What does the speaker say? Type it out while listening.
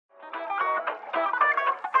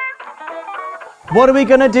What are we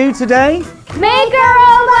going to do today? Make a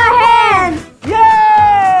robot hand!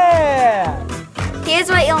 Yeah! Here's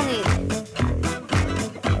what you'll need.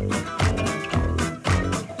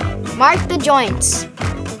 Mark the joints.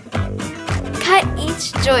 Cut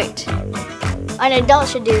each joint. An adult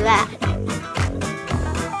should do that.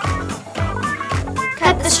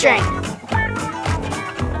 Cut the string.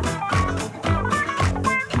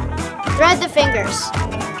 Thread the fingers.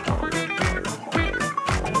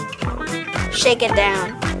 Shake it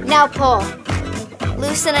down. Now pull.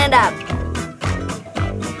 Loosen it up.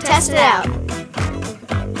 Test it out.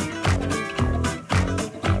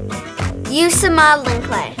 Use some modeling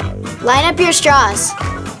clay. Line up your straws.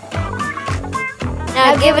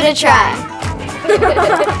 Now give it a try.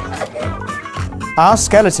 Our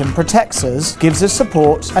skeleton protects us, gives us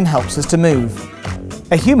support and helps us to move.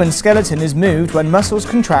 A human skeleton is moved when muscles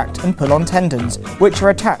contract and pull on tendons, which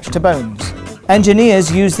are attached to bones. Engineers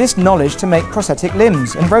use this knowledge to make prosthetic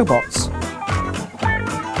limbs and robots.